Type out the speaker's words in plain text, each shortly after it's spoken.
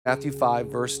Matthew 5,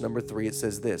 verse number 3, it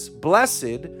says this: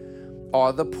 Blessed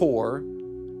are the poor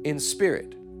in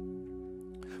spirit,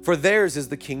 for theirs is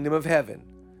the kingdom of heaven.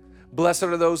 Blessed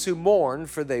are those who mourn,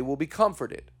 for they will be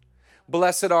comforted.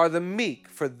 Blessed are the meek,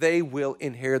 for they will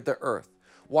inherit the earth.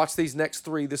 Watch these next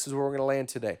three. This is where we're going to land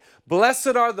today.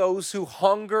 Blessed are those who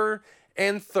hunger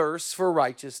and thirst for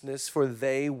righteousness, for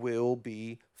they will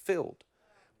be filled.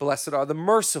 Blessed are the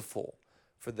merciful,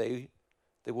 for they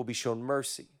will be shown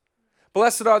mercy.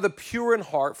 Blessed are the pure in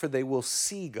heart, for they will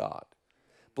see God.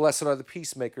 Blessed are the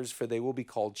peacemakers, for they will be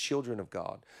called children of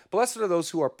God. Blessed are those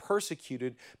who are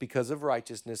persecuted because of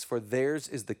righteousness, for theirs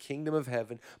is the kingdom of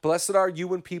heaven. Blessed are you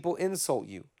when people insult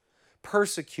you,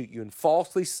 persecute you, and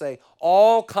falsely say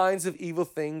all kinds of evil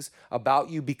things about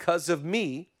you because of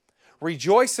me.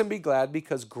 Rejoice and be glad,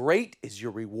 because great is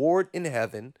your reward in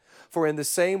heaven. For in the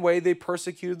same way they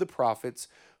persecuted the prophets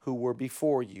who were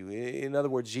before you. In other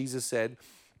words, Jesus said,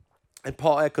 and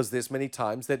Paul echoes this many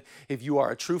times, that if you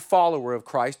are a true follower of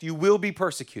Christ, you will be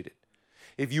persecuted.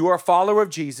 If you are a follower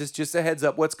of Jesus, just a heads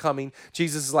up what's coming.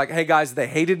 Jesus is like, hey guys, they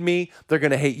hated me, they're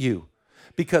going to hate you.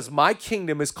 Because my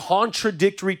kingdom is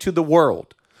contradictory to the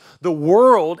world. The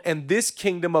world and this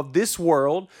kingdom of this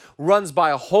world runs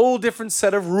by a whole different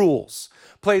set of rules,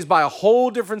 plays by a whole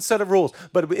different set of rules.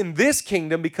 But in this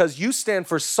kingdom, because you stand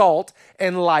for salt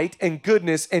and light and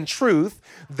goodness and truth,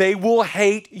 they will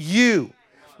hate you.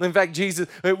 In fact, Jesus,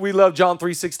 we love John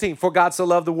 3:16. For God so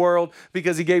loved the world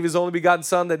because he gave his only begotten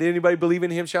son, that anybody believe in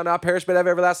him shall not perish but have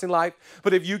everlasting life.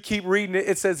 But if you keep reading it,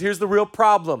 it says, here's the real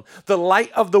problem. The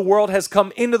light of the world has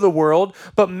come into the world,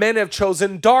 but men have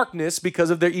chosen darkness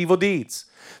because of their evil deeds.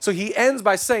 So he ends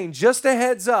by saying, just a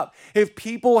heads up, if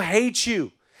people hate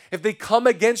you, if they come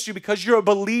against you because you're a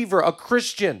believer, a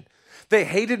Christian, they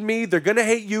hated me, they're going to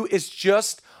hate you. It's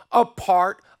just a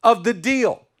part of the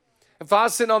deal. If I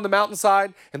was sitting on the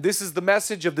mountainside and this is the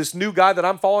message of this new guy that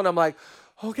I'm following, I'm like,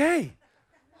 okay,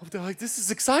 this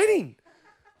is exciting.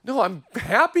 No, I'm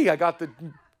happy I got the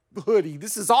hoodie.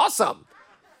 This is awesome.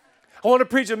 I want to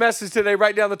preach a message today.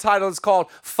 Write down the title. It's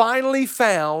called Finally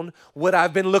Found What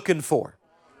I've Been Looking For.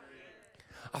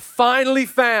 I finally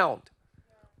found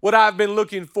what I've been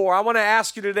looking for. I want to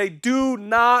ask you today, do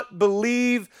not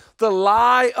believe the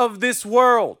lie of this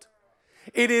world.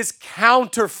 It is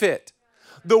counterfeit.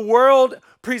 The world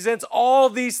presents all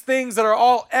these things that are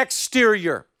all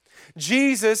exterior.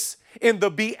 Jesus, in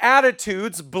the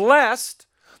Beatitudes, blessed,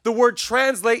 the word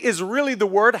translate is really the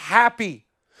word happy.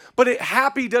 But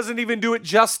happy doesn't even do it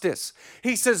justice.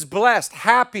 He says blessed,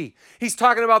 happy. He's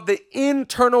talking about the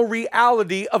internal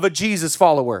reality of a Jesus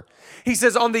follower. He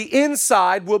says on the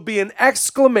inside will be an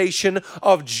exclamation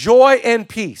of joy and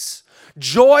peace.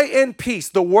 Joy and peace.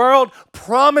 The world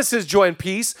promises joy and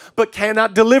peace, but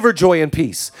cannot deliver joy and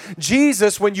peace.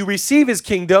 Jesus, when you receive his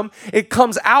kingdom, it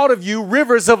comes out of you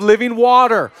rivers of living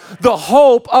water, the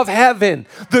hope of heaven,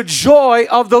 the joy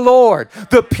of the Lord,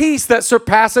 the peace that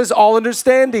surpasses all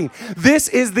understanding. This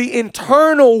is the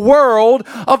internal world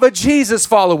of a Jesus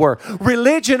follower.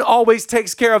 Religion always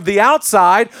takes care of the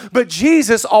outside, but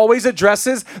Jesus always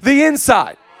addresses the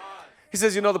inside. He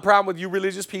says, the problem with you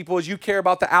religious people is you care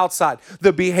about the outside,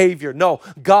 the behavior. No,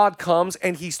 God comes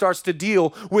and he starts to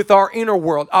deal with our inner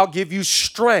world. I'll give you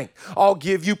strength. I'll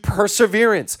give you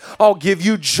perseverance. I'll give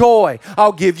you joy.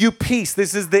 I'll give you peace.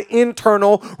 This is the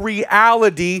internal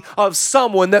reality of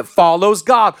someone that follows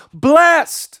God.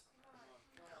 Blessed.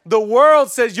 The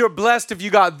world says you're blessed if you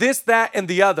got this, that, and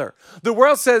the other. The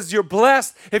world says you're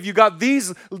blessed if you got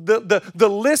these, the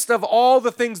list of all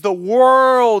the things the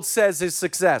world says is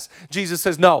success. Jesus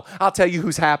says, no, I'll tell you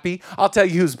who's happy. I'll tell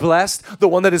you who's blessed. The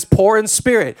one that is poor in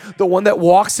spirit. The one that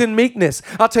walks in meekness.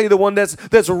 I'll tell you the one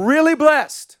that's really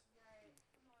blessed.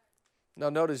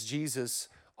 Now notice Jesus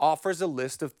offers a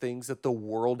list of things that the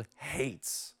world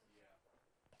hates.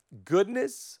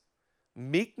 Goodness,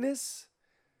 meekness,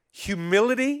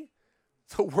 humility.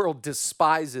 The world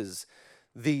despises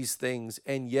these things,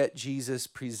 and yet Jesus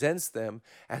presents them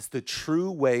as the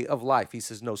true way of life. He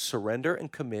says, no, surrender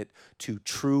and commit to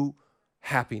true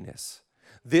happiness.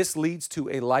 This leads to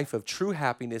a life of true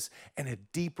happiness and a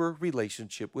deeper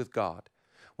relationship with God.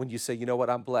 When you say, you know what,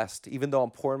 I'm blessed. Even though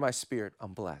I'm poor in my spirit,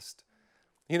 I'm blessed.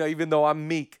 Even though I'm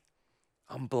meek,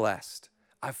 I'm blessed.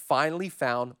 I finally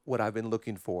found what I've been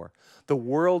looking for. The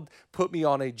world put me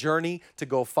on a journey to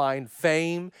go find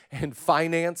fame and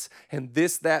finance and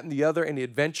this, that, and the other, and the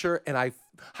adventure, and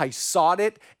I sought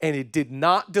it, and it did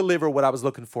not deliver what I was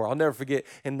looking for. I'll never forget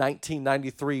in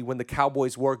 1993 when the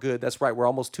Cowboys were good. That's right, we're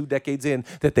almost 2 decades in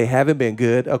that they haven't been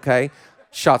good, okay?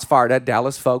 Shots fired at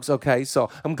Dallas, folks, okay?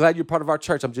 So I'm glad you're part of our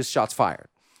church. I'm just shots fired.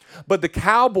 But the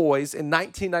Cowboys in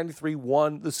 1993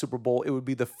 won the Super Bowl. It would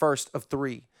be the first of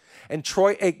three. And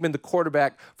Troy Aikman, the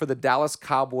quarterback for the Dallas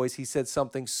Cowboys, he said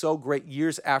something so great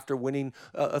years after winning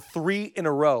three in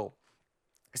a row.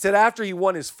 He said after he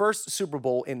won his first Super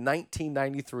Bowl in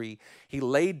 1993, he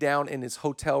laid down in his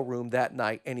hotel room that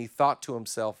night and he thought to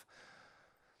himself,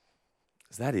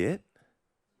 is that it?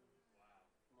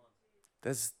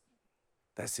 That's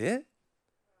it?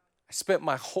 I spent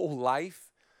my whole life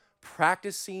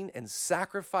practicing and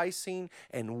sacrificing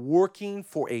and working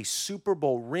for a Super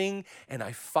Bowl ring, and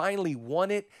I finally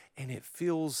won it, and it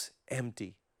feels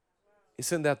empty.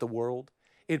 Isn't that the world?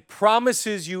 It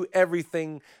promises you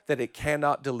everything that it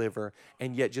cannot deliver,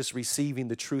 and yet just receiving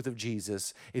the truth of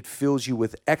Jesus, it fills you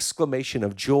with exclamation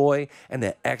of joy and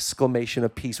an exclamation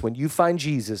of peace. When you find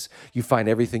Jesus, you find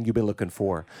everything you've been looking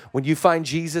for. When you find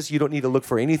Jesus, you don't need to look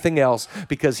for anything else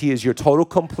because he is your total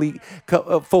complete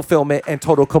fulfillment and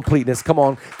total completeness. Come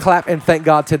on, clap and thank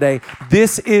God today.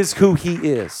 This is who he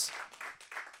is.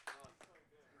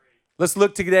 Let's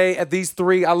look today at these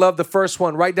three. I love the first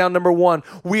one. Write down number one.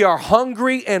 We are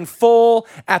hungry and full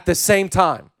at the same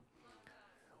time.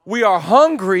 We are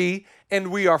hungry and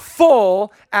we are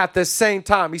full at the same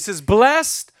time. He says,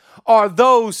 blessed are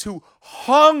those who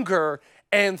hunger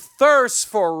and thirst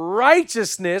for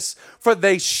righteousness, for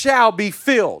they shall be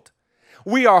filled.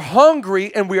 We are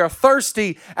hungry and we are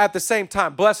thirsty at the same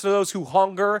time. Blessed are those who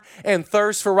hunger and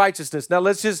thirst for righteousness. Now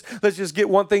let's just get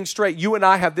one thing straight. You and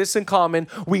I have this in common.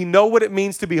 We know what it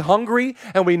means to be hungry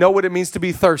and we know what it means to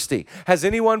be thirsty. Has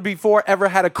anyone before ever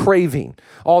had a craving?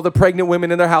 All the pregnant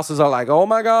women in their houses are like, oh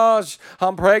my gosh,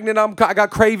 I'm pregnant. I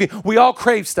got craving. We all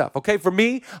crave stuff. Okay. For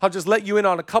me, I'll just let you in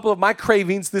on a couple of my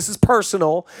cravings. This is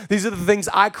personal. These are the things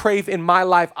I crave in my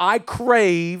life. I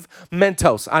crave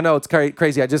Mentos. I know it's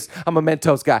crazy. I'm a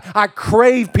Mentos guy. I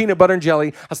crave peanut butter and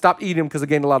jelly. I stopped eating them because I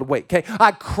gained a lot of weight. Okay,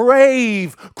 I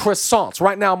crave croissants.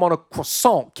 Right now, I'm on a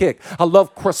croissant kick. I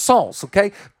love croissants.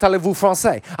 Okay, parlez-vous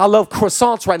français? I love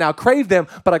croissants right now. I crave them,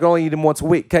 but I can only eat them once a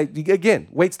week. Okay, again,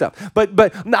 weight stuff. But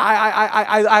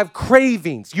I have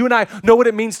cravings. You and I know what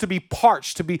it means to be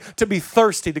parched, to be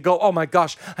thirsty, to go, oh my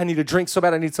gosh, I need a drink so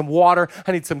bad. I need some water.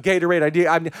 I need some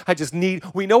Gatorade. I just need.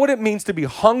 We know what it means to be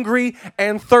hungry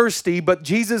and thirsty. But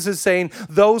Jesus is saying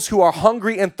those who are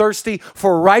hungry and thirsty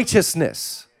for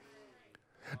righteousness.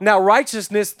 Now,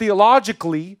 righteousness,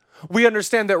 theologically, we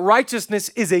understand that righteousness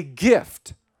is a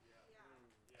gift.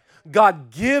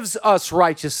 God gives us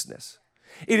righteousness.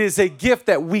 It is a gift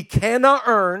that we cannot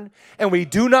earn and we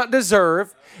do not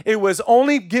deserve. It was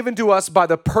only given to us by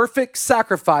the perfect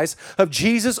sacrifice of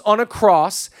Jesus on a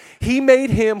cross. He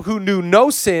made him who knew no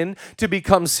sin to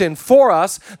become sin for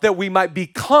us, that we might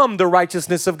become the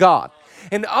righteousness of God.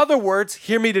 In other words,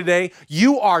 hear me today,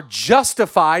 you are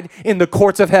justified in the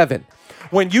courts of heaven.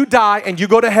 When you die and you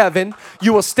go to heaven,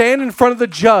 you will stand in front of the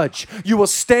judge. You will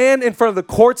stand in front of the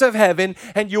courts of heaven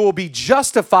and you will be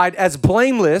justified as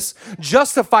blameless,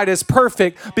 justified as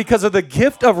perfect because of the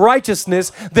gift of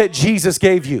righteousness that Jesus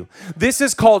gave you. This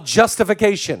is called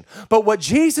justification. But what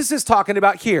Jesus is talking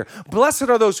about here, blessed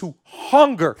are those who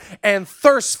hunger and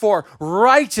thirst for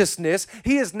righteousness.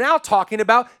 He is now talking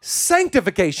about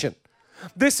sanctification.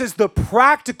 This is the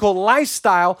practical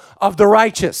lifestyle of the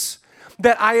righteous.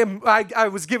 That I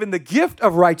was given the gift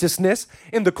of righteousness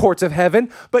in the courts of heaven,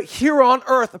 but here on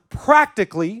earth,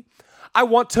 practically, I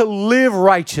want to live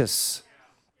righteous.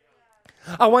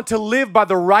 I want to live by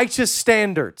the righteous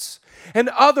standards.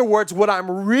 In other words, what I'm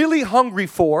really hungry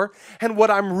for and what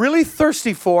I'm really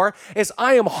thirsty for is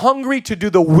I am hungry to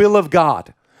do the will of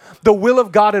God. The will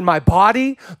of God in my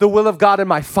body, the will of God in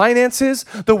my finances,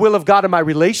 the will of God in my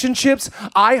relationships.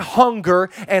 I hunger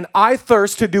and I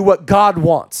thirst to do what God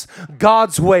wants,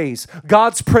 God's ways,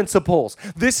 God's principles.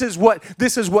 This is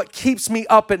what keeps me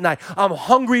up at night. I'm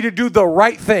hungry to do the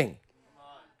right thing.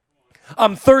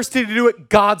 I'm thirsty to do it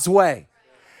God's way.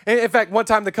 In fact, one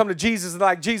time they come to Jesus and they're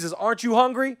like, Jesus, aren't you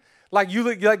hungry?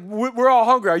 We're all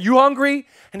hungry. Are you hungry?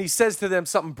 And he says to them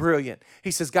something brilliant.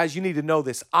 He says, guys, you need to know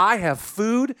this. I have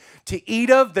food to eat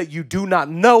of that you do not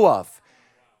know of.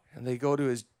 And they go to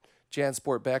his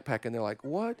JanSport backpack and they're like,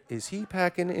 what is he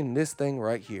packing in this thing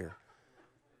right here?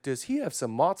 Does he have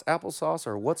some Mott's applesauce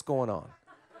or what's going on?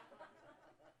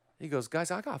 He goes,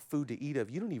 guys, I got food to eat of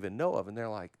you don't even know of. And they're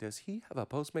like, does he have a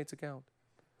Postmates account?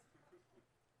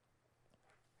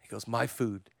 He goes, my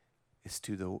food is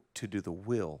to do the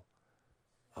will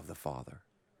of the Father.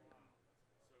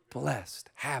 Blessed,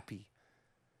 happy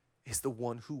is the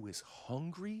one who is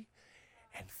hungry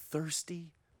and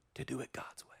thirsty to do it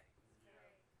God's way.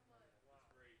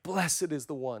 Blessed is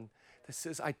the one that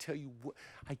says, I tell you what,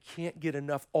 I can't get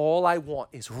enough. All I want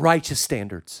is righteous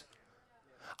standards.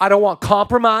 I don't want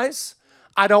compromise.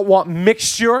 I don't want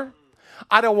mixture.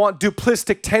 I don't want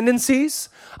duplistic tendencies.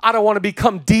 I don't want to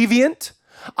become deviant.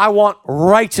 I want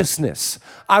righteousness.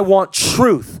 I want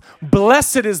truth.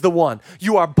 Blessed is the one.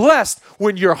 You are blessed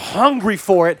when you're hungry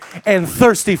for it and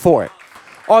thirsty for it.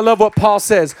 Oh, I love what Paul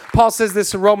says. Paul says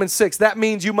this in Romans 6. That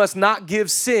means you must not give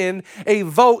sin a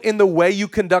vote in the way you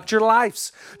conduct your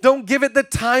lives. Don't give it the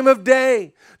time of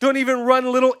day. Don't even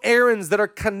run little errands that are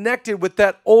connected with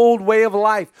that old way of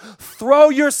life. Throw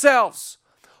yourselves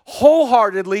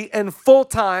wholeheartedly and full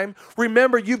time.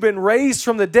 Remember, you've been raised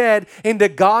from the dead into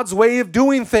God's way of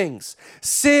doing things.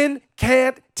 Sin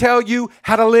can't tell you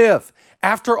how to live.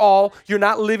 After all, you're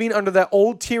not living under that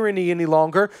old tyranny any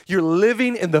longer. You're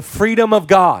living in the freedom of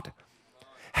God.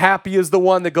 Happy is the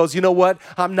one that goes, you know what?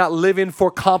 I'm not living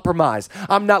for compromise.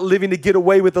 I'm not living to get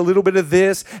away with a little bit of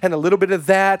this and a little bit of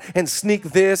that and sneak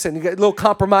this and get a little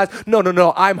compromise.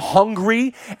 No. I'm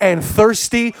hungry and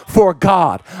thirsty for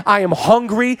God. I am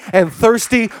hungry and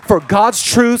thirsty for God's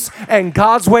truths and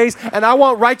God's ways. And I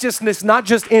want righteousness not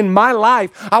just in my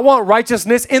life. I want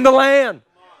righteousness in the land.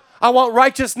 I want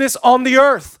righteousness on the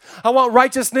earth. I want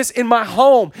righteousness in my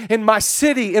home, in my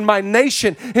city, in my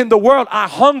nation, in the world. I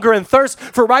hunger and thirst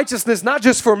for righteousness, not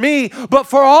just for me, but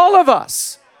for all of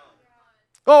us.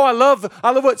 Oh, I love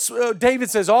what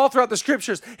David says all throughout the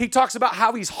scriptures. He talks about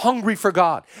how he's hungry for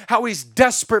God, how he's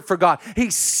desperate for God.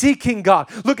 He's seeking God.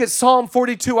 Look at Psalm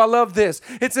 42. I love this.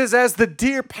 It says, as the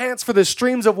deer pants for the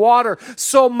streams of water,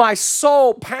 so my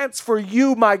soul pants for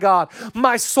you, my God.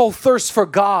 My soul thirsts for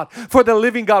God, for the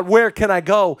living God. Where can I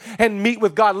go and meet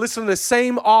with God? Listen to the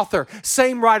same author,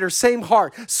 same writer, same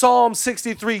heart. Psalm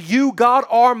 63, you, God,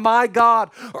 are my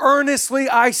God. Earnestly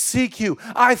I seek you.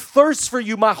 I thirst for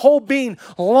you. My whole being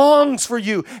longs for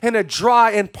you in a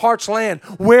dry and parched land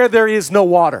where there is no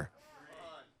water.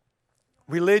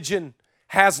 Religion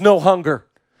has no hunger.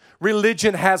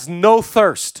 Religion has no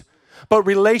thirst. But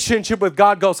relationship with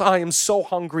God goes, I am so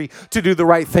hungry to do the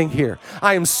right thing here.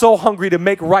 I am so hungry to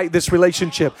make right this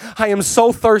relationship. I am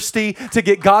so thirsty to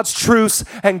get God's truths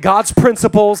and God's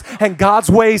principles and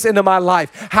God's ways into my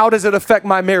life. How does it affect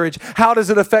my marriage? How does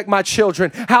it affect my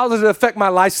children? How does it affect my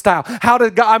lifestyle?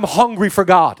 I'm hungry for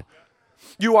God.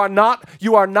 You are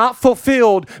not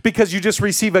fulfilled because you just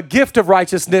receive a gift of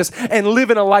righteousness and live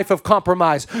in a life of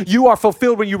compromise. You are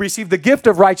fulfilled when you receive the gift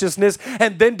of righteousness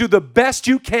and then do the best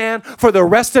you can for the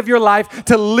rest of your life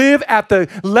to live at the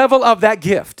level of that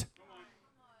gift.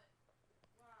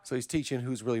 So he's teaching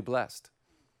who's really blessed.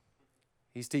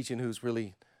 He's teaching who's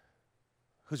really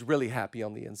happy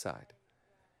on the inside.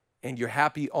 And you're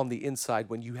happy on the inside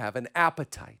when you have an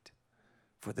appetite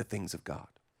for the things of God.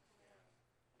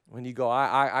 When you go,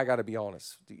 I got to be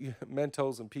honest.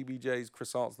 Mentos and PBJs,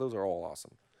 croissants, those are all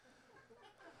awesome.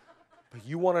 But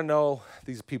you want to know,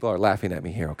 these people are laughing at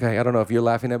me here, okay? I don't know if you're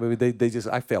laughing at me, but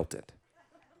I felt it.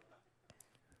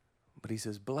 But he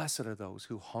says, blessed are those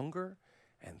who hunger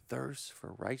and thirst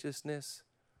for righteousness,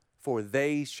 for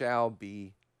they shall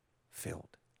be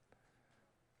filled.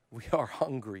 We are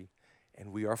hungry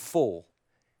and we are full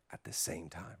at the same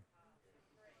time.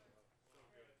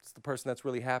 It's the person that's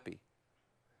really happy.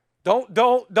 Don't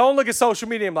look at social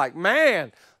media and be like,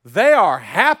 man, they are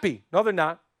happy. No, they're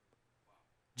not.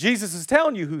 Jesus is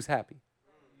telling you who's happy.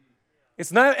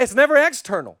 It's never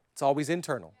external. It's always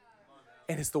internal.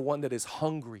 And it's the one that is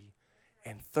hungry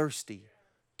and thirsty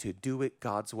to do it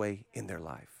God's way in their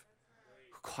life.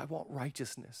 I want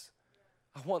righteousness.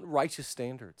 I want righteous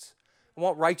standards. I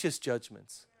want righteous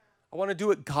judgments. I want to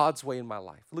do it God's way in my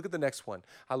life. Look at the next one.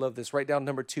 I love this. Write down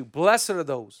number 2. Blessed are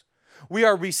those. We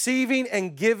are receiving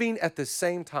and giving at the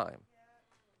same time.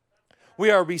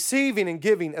 We are receiving and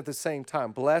giving at the same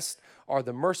time. Blessed are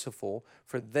the merciful,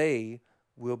 for they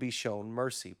will be shown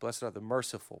mercy. Blessed are the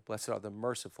merciful. Blessed are the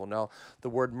merciful. Now, the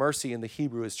word mercy in the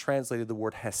Hebrew is translated the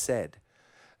word hesed.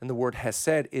 And the word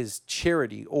hesed is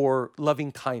charity or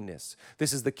loving kindness.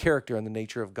 This is the character and the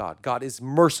nature of God. God is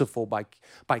merciful by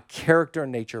character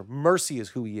and nature. Mercy is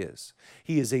who he is.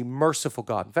 He is a merciful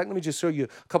God. In fact, let me just show you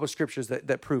a couple of scriptures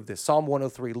that prove this. Psalm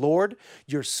 103, Lord,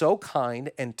 you're so kind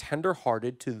and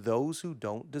tenderhearted to those who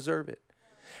don't deserve it,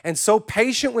 and so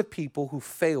patient with people who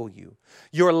fail you.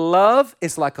 Your love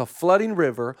is like a flooding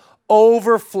river,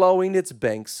 overflowing its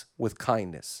banks with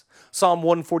kindness. Psalm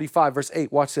 145, verse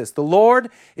 8, watch this. The Lord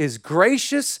is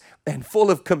gracious and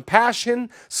full of compassion,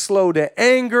 slow to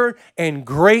anger, and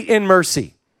great in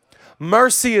mercy.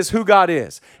 Mercy is who God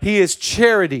is. He is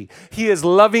charity. He is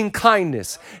loving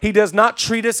kindness. He does not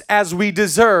treat us as we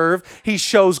deserve. He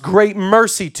shows great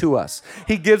mercy to us.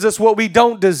 He gives us what we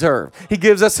don't deserve. He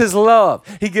gives us his love.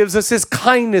 He gives us his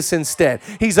kindness instead.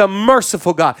 He's a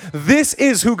merciful God. This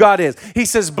is who God is. He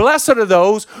says, blessed are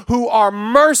those who are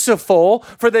merciful,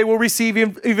 for they will receive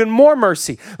even more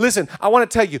mercy. Listen, I want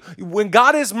to tell you, when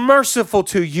God is merciful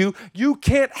to you, you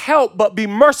can't help but be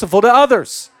merciful to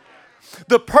others.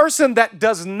 The person that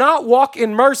does not walk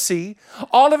in mercy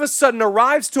all of a sudden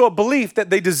arrives to a belief that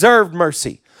they deserved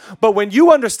mercy. But when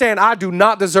you understand, I do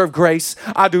not deserve grace,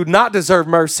 I do not deserve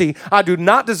mercy, I do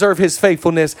not deserve his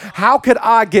faithfulness, how could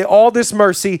I get all this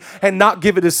mercy and not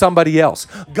give it to somebody else?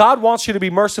 God wants you to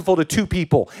be merciful to two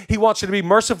people. He wants you to be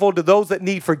merciful to those that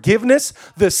need forgiveness,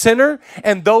 the sinner,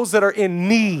 and those that are in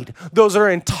need, those that are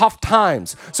in tough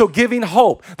times. So giving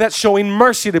hope, that's showing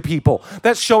mercy to people.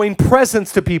 That's showing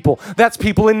presence to people. That's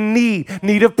people in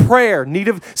need of prayer, need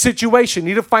of situation,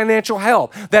 need of financial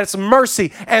help. That's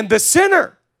mercy. And the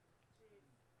sinner,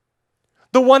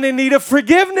 the one in need of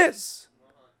forgiveness.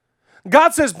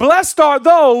 God says, blessed are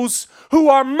those who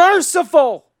are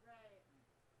merciful,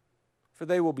 for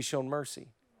they will be shown mercy.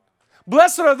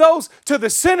 Blessed are those to the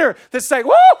sinner that say,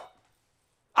 whoa,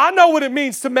 I know what it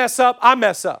means to mess up. I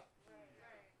mess up.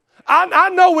 I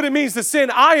know what it means to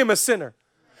sin. I am a sinner.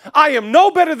 I am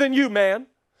no better than you, man.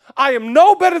 I am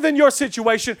no better than your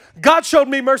situation. God showed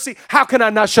me mercy. How can I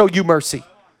not show you mercy?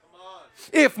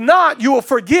 If not, you will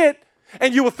forget.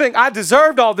 And you will think, I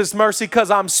deserved all this mercy because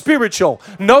I'm spiritual.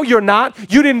 No, you're not.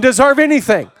 You didn't deserve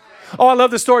anything. Oh, I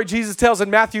love the story Jesus tells in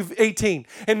Matthew 18.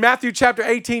 In Matthew chapter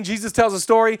 18, Jesus tells a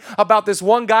story about this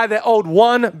one guy that owed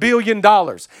 $1 billion.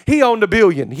 He owned $1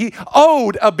 billion. He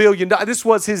owed $1 billion. This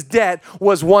was his debt,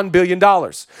 was $1 billion.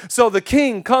 So the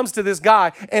king comes to this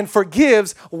guy and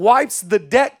forgives, wipes the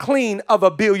debt clean of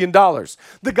 $1 billion.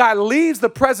 The guy leaves the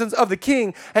presence of the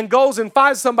king and goes and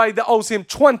finds somebody that owes him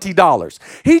 $20.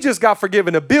 He just got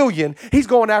forgiven $1 billion. He's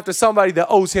going after somebody that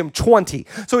owes him 20.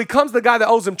 So he comes to the guy that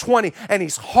owes him 20 and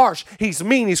he's harsh. He's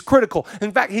mean. He's critical.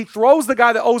 In fact, he throws the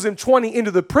guy that owes him 20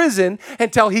 into the prison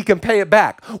until he can pay it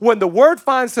back. When the word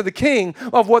finds to the king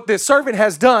of what this servant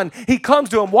has done, he comes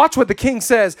to him. Watch what the king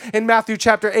says in Matthew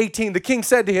chapter 18. The king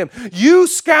said to him, you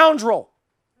scoundrel,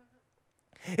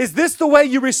 is this the way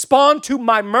you respond to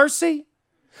my mercy?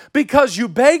 Because you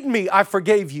begged me, I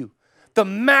forgave you the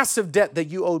massive debt that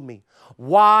you owed me.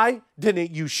 Why didn't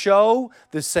you show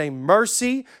the same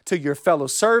mercy to your fellow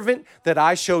servant that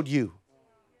I showed you?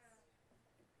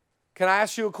 Can I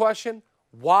ask you a question?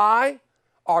 Why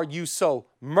are you so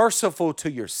merciful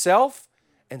to yourself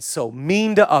and so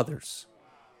mean to others?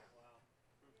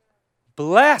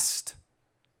 Blessed,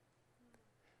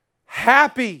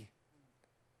 happy,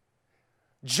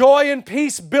 joy and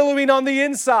peace billowing on the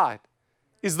inside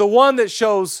is the one that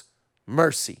shows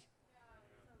mercy.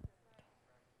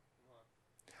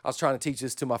 I was trying to teach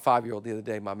this to my 5-year-old the other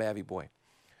day, my Mavy boy.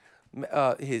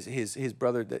 His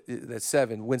brother that's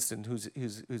 7, Winston,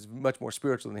 who's much more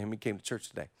spiritual than him, he came to church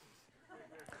today.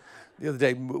 The other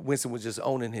day, Winston was just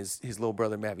owning his little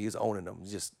brother, Mavy. He was owning him,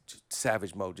 just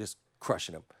savage mode, just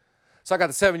crushing him. So I got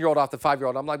the 7-year-old off the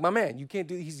 5-year-old. I'm like, my man, you can't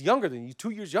do, he's younger than you, 2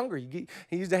 years younger. He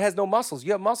has no muscles.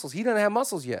 You have muscles. He doesn't have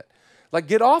muscles yet. Like,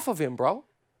 get off of him, bro.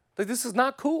 Like, this is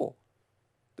not cool.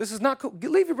 This is not cool.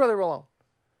 Leave your brother alone.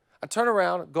 I turn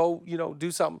around, go,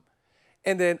 do something.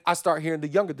 And then I start hearing the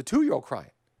 2-year-old crying.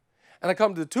 And I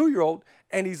come to the 2-year-old,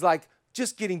 and he's like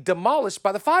just getting demolished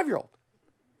by the 5-year-old.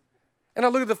 And I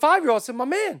look at the 5-year-old and say, my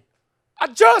man, I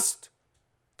just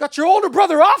got your older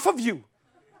brother off of you.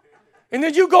 And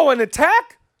then you go and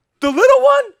attack the little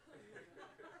one?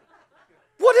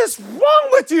 What is wrong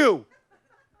with you?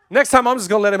 Next time, I'm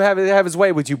just going to let him have his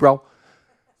way with you, bro.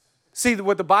 See,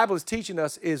 what the Bible is teaching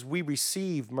us is we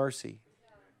receive mercy.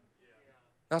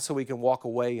 Not so we can walk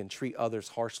away and treat others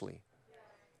harshly.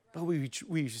 But we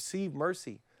receive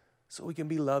mercy so we can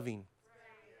be loving,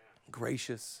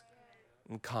 gracious,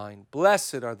 and kind.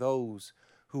 Blessed are those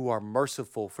who are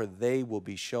merciful, for they will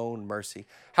be shown mercy.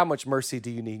 How much mercy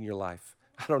do you need in your life?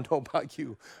 I don't know about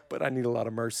you, but I need a lot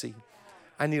of mercy.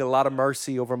 I need a lot of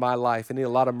mercy over my life. I need a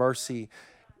lot of mercy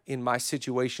in my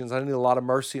situations. I need a lot of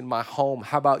mercy in my home.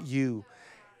 How about you?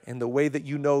 And the way that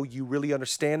you know you really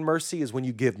understand mercy is when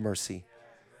you give mercy.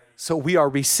 So we are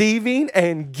receiving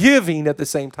and giving at the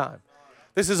same time.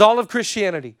 This is all of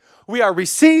Christianity. We are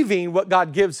receiving what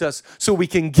God gives us so we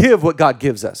can give what God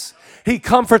gives us. He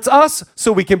comforts us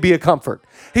so we can be a comfort.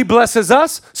 He blesses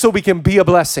us so we can be a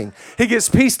blessing. He gives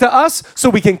peace to us so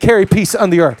we can carry peace on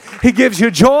the earth. He gives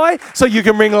you joy so you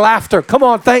can bring laughter. Come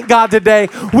on, thank God today.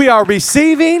 We are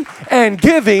receiving and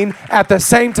giving at the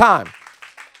same time.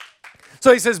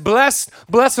 So he says, blessed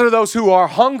are those who are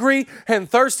hungry and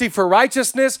thirsty for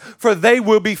righteousness, for they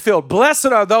will be filled. Blessed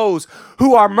are those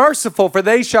who are merciful, for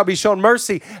they shall be shown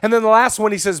mercy. And then the last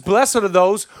one, he says, blessed are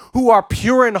those who are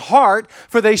pure in heart,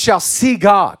 for they shall see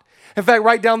God. In fact,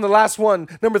 write down the last one,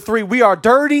 number 3, we are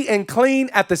dirty and clean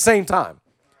at the same time.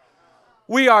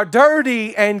 We are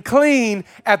dirty and clean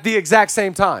at the exact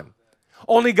same time.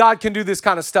 Only God can do this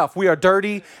kind of stuff. We are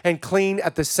dirty and clean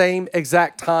at the same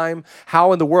exact time.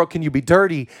 How in the world can you be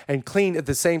dirty and clean at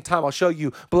the same time? I'll show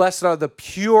you. Blessed are the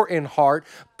pure in heart,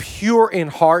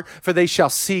 for they shall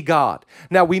see God.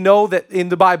 Now, we know that in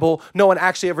the Bible, no one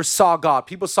actually ever saw God.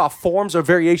 People saw forms or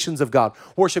variations of God.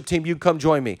 Worship team, you come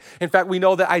join me. In fact, we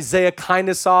know that Isaiah kind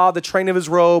of saw the train of his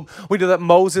robe. We know that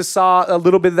Moses saw a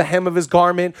little bit of the hem of his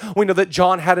garment. We know that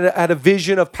John had a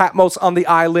vision of Patmos on the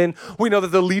island. We know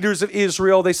that the leaders of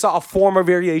Israel, they saw a form or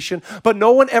variation, but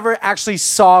no one ever actually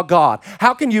saw God.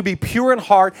 How can you be pure in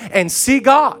heart and see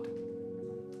God?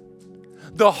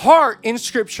 The heart in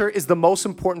Scripture is the most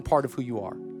important part of who you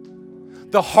are.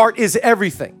 The heart is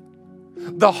everything.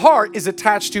 The heart is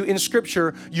attached to, in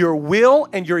Scripture, your will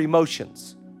and your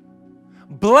emotions.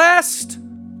 Blessed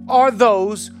are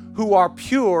those who are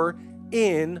pure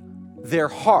in their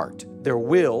heart, their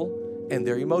will, and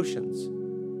their emotions.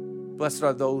 Blessed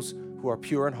are those who are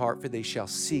pure in heart, for they shall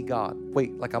see God.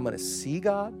 Wait, like I'm going to see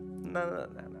God? No.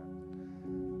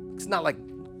 It's not like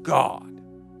God.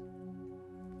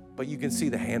 But you can see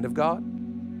the hand of God.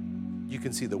 You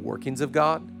can see the workings of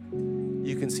God.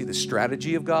 You can see the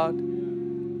strategy of God.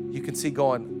 You can see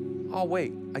going, oh,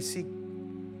 wait, I see.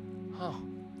 Oh,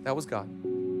 that was God.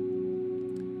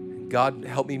 And God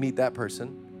helped me meet that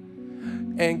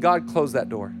person. And God closed that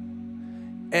door.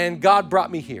 And God brought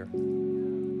me here.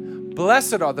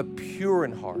 Blessed are the pure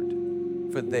in heart,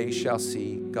 for they shall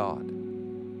see God.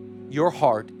 Your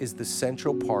heart is the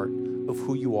central part of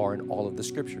who you are in all of the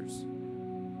Scriptures.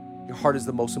 Your heart is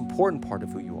the most important part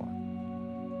of who you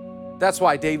are. That's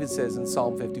why David says in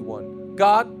Psalm 51,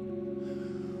 God,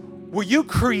 will you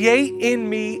create in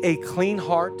me a clean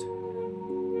heart?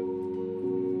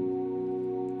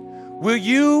 Will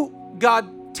you,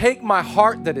 God, take my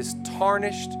heart that is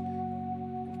tarnished,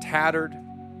 tattered,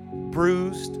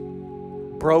 bruised,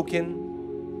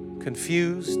 broken,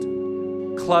 confused,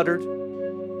 cluttered,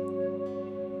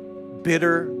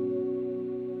 bitter?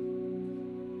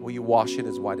 Will you wash it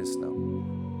as white as snow?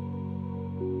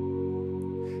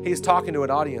 He's talking to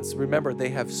an audience. Remember, they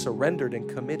have surrendered and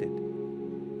committed.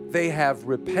 They have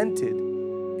repented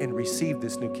and received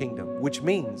this new kingdom, which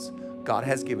means God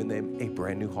has given them a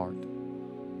brand new heart.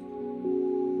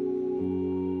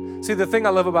 See, the thing I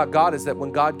love about God is that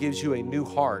when God gives you a new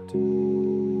heart,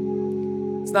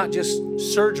 it's not just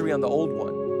surgery on the old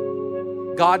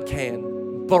one. God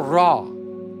can bara.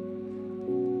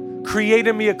 Create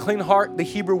in me a clean heart. The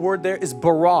Hebrew word there is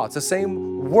bara. It's the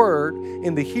same word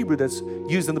in the Hebrew that's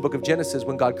used in the book of Genesis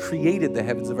when God created the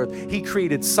heavens and earth. He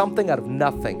created something out of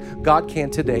nothing. God can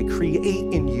today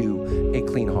create in you a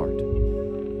clean heart.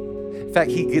 In fact,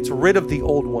 He gets rid of the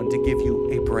old one to give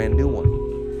you a brand new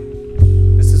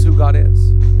one. This is who God is.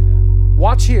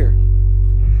 Watch here.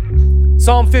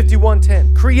 Psalm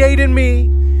 51:10. Create in me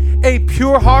a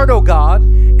pure heart, O God,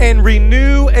 and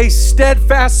renew a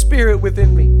steadfast spirit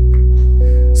within me.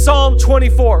 Psalm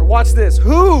 24, watch this.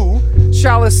 Who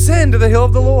shall ascend to the hill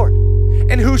of the Lord?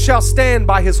 And who shall stand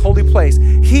by His holy place?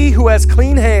 He who has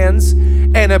clean hands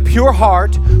and a pure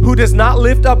heart, who does not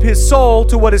lift up his soul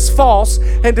to what is false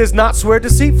and does not swear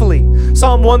deceitfully.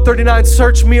 Psalm 139,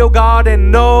 search me, O God,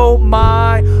 and know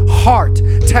my heart.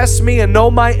 Test me and know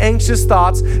my anxious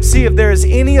thoughts. See if there is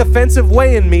any offensive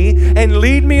way in me, and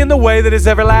lead me in the way that is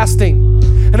everlasting.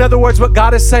 In other words, what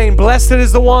God is saying, blessed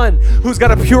is the one who's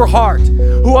got a pure heart,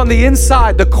 who on the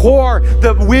inside, the core,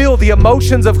 the will, the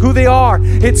emotions of who they are,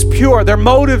 it's pure. Their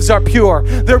motives are pure.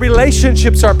 Their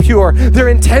relationships are pure. Their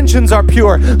intentions are pure.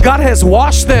 God has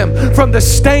washed them from the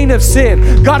stain of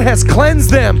sin. God has cleansed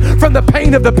them from the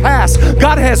pain of the past.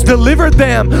 God has delivered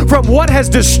them from what has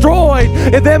destroyed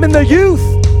them in the youth.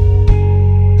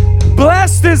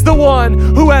 Blessed is the one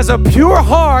who has a pure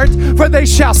heart, for they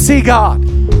shall see God.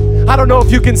 I don't know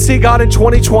if you can see God in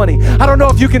 2020. I don't know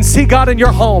if you can see God in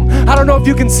your home. I don't know if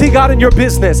you can see God in your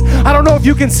business. I don't know if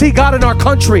you can see God in our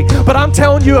country. But I'm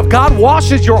telling you, if God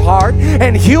washes your heart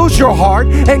and heals your heart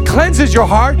and cleanses your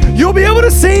heart, you'll be able to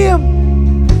see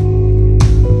Him.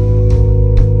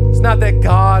 It's not that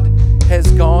God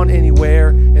has gone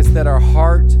anywhere. It's that our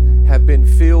hearts have been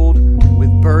filled with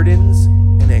burdens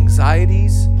and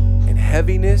anxieties and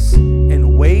heaviness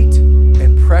and weight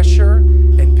and pressure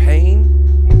and pain,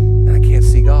 and I can't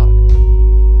see God.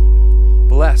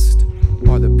 Blessed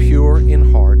are the pure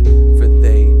in heart, for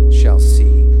they shall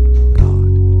see God.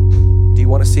 Do you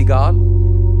want to see God?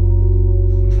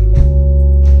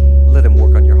 Let Him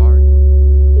work on your heart.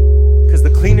 Because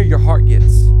the cleaner your heart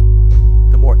gets,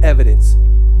 the more evidence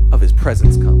of His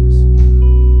presence comes.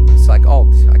 It's like,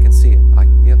 oh, I can see it.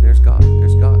 Yeah, there's God.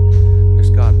 There's God. There's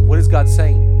God. What is God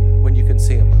saying when you can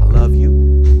see Him? I love you.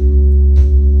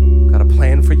 Got a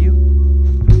plan for you.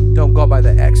 Don't go by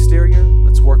the exterior.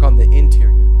 Let's work on the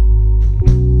interior.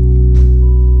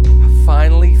 I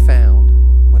finally found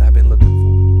what I've been looking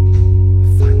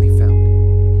for. I finally found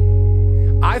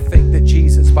it. I think that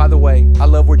Jesus, by the way, I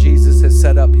love where Jesus has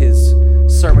set up His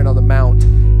Sermon on the Mount.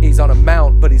 He's on a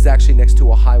mount, but He's actually next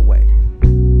to a highway.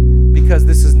 Because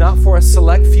this is not for a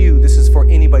select few, this is for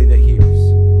anybody that hears.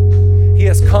 He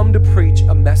has come to preach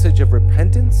a message of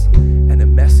repentance and a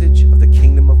message of the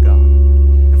kingdom of God.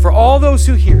 And for all those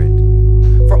who hear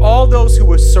it, for all those who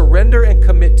will surrender and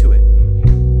commit to it,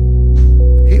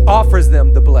 He offers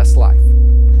them the blessed life.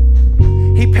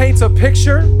 He paints a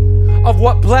picture of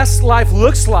what blessed life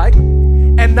looks like,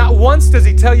 and not once does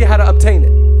He tell you how to obtain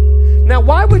it. Now,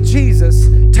 why would Jesus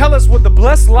tell us what the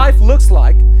blessed life looks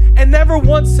like and never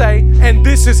once say, and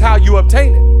this is how you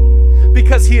obtain it?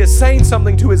 Because He is saying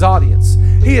something to His audience.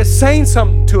 He is saying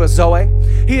something to us, Zoe.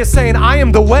 He is saying, I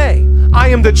am the way, I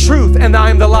am the truth, and I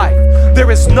am the life.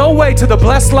 There is no way to the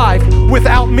blessed life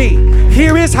without me.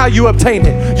 Here is how you obtain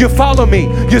it. You follow me,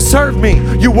 you serve me,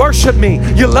 you worship me,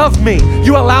 you love me,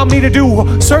 you allow me to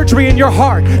do surgery in your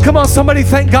heart. Come on, somebody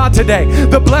thank God today.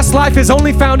 The blessed life is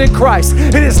only found in Christ.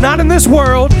 It is not in this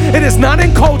world. It is not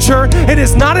in culture. It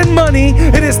is not in money.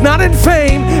 It is not in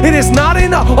fame. It is not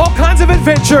in all kinds of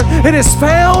adventure. It is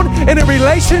found in a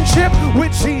relationship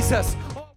with Jesus.